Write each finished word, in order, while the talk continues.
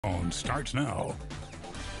Zone starts now.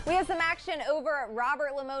 We have some action over at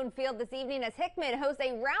Robert Lamone Field this evening as Hickman hosts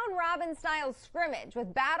a round-robin style scrimmage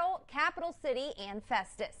with Battle, Capital City, and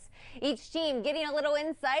Festus. Each team getting a little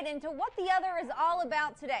insight into what the other is all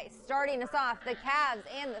about today. Starting us off, the Cavs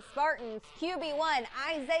and the Spartans. QB1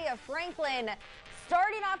 Isaiah Franklin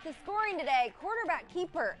starting off the scoring today. Quarterback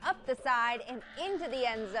keeper up the side and into the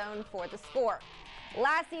end zone for the score.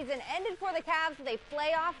 Last season ended for the Cavs with a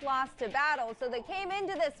playoff loss to Battle, so they came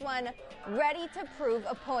into this one ready to prove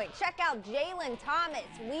a point. Check out Jalen Thomas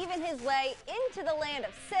weaving his way into the land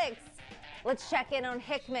of six. Let's check in on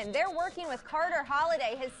Hickman. They're working with Carter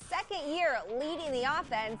Holiday, his second year leading the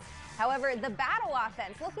offense. However, the Battle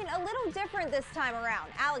offense looking a little different this time around.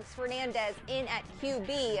 Alex Fernandez in at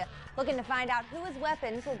QB, looking to find out who his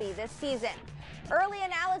weapons will be this season. Early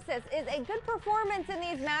analysis is a good performance in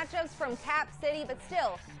these matchups from Cap City, but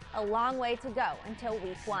still a long way to go until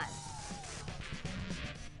week 1.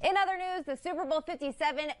 In other news, the Super Bowl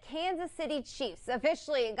 57 Kansas City Chiefs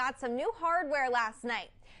officially got some new hardware last night.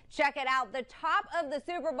 Check it out. The top of the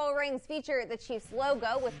Super Bowl rings feature the Chiefs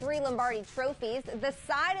logo with 3 Lombardi trophies. The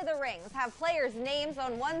side of the rings have players' names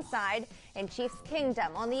on one side and Chiefs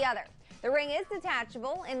Kingdom on the other. The ring is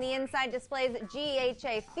detachable, and the inside displays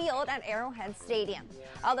GEHA Field at Arrowhead Stadium.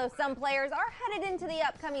 Although some players are headed into the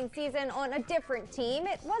upcoming season on a different team,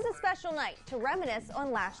 it was a special night to reminisce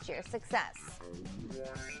on last year's success.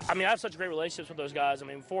 I mean, I have such great relationships with those guys. I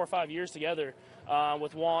mean, 4 or 5 years together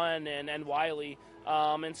with Juan and Wiley.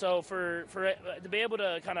 And so for to be able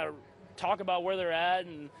to kind of talk about where they're at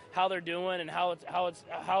and how they're doing and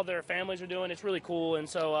how their families are doing, it's really cool. And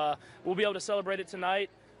so we'll be able to celebrate it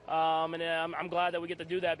tonight. And I'm glad that we get to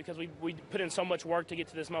do that because we put in so much work to get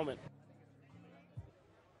to this moment.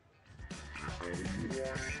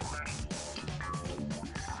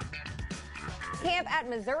 Camp at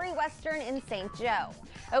Missouri Western in St. Joe.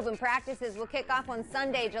 Open practices will kick off on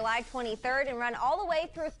Sunday, July 23rd and run all the way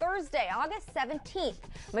through Thursday, August 17th.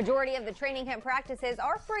 Majority of the training camp practices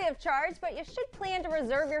are free of charge, but you should plan to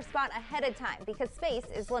reserve your spot ahead of time because space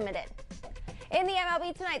is limited. In the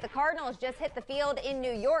MLB tonight, the Cardinals just hit the field in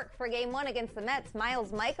New York for Game 1 against the Mets.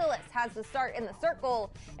 Miles Michaelis has the start in the circle.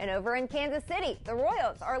 And over in Kansas City, the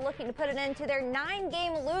Royals are looking to put an end to their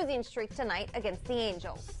 9-game losing streak tonight against the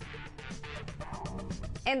Angels.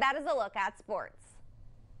 And that is a look at sports.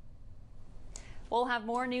 We'll have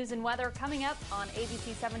more news and weather coming up on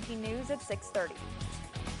ABC 17 News at 6:30.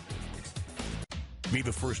 Be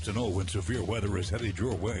the first to know when severe weather is headed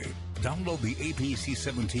your way. Download the ABC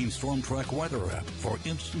 17 Storm Track weather app for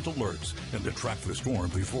instant alerts and to track the storm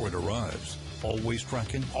before it arrives. Always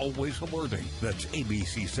tracking, always alerting. That's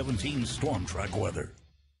ABC 17 Storm Track weather.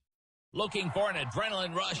 Looking for an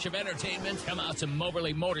adrenaline rush of entertainment? Come out to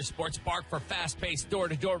Moberly Motorsports Park for fast-paced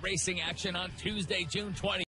door-to-door racing action on Tuesday, June 20th.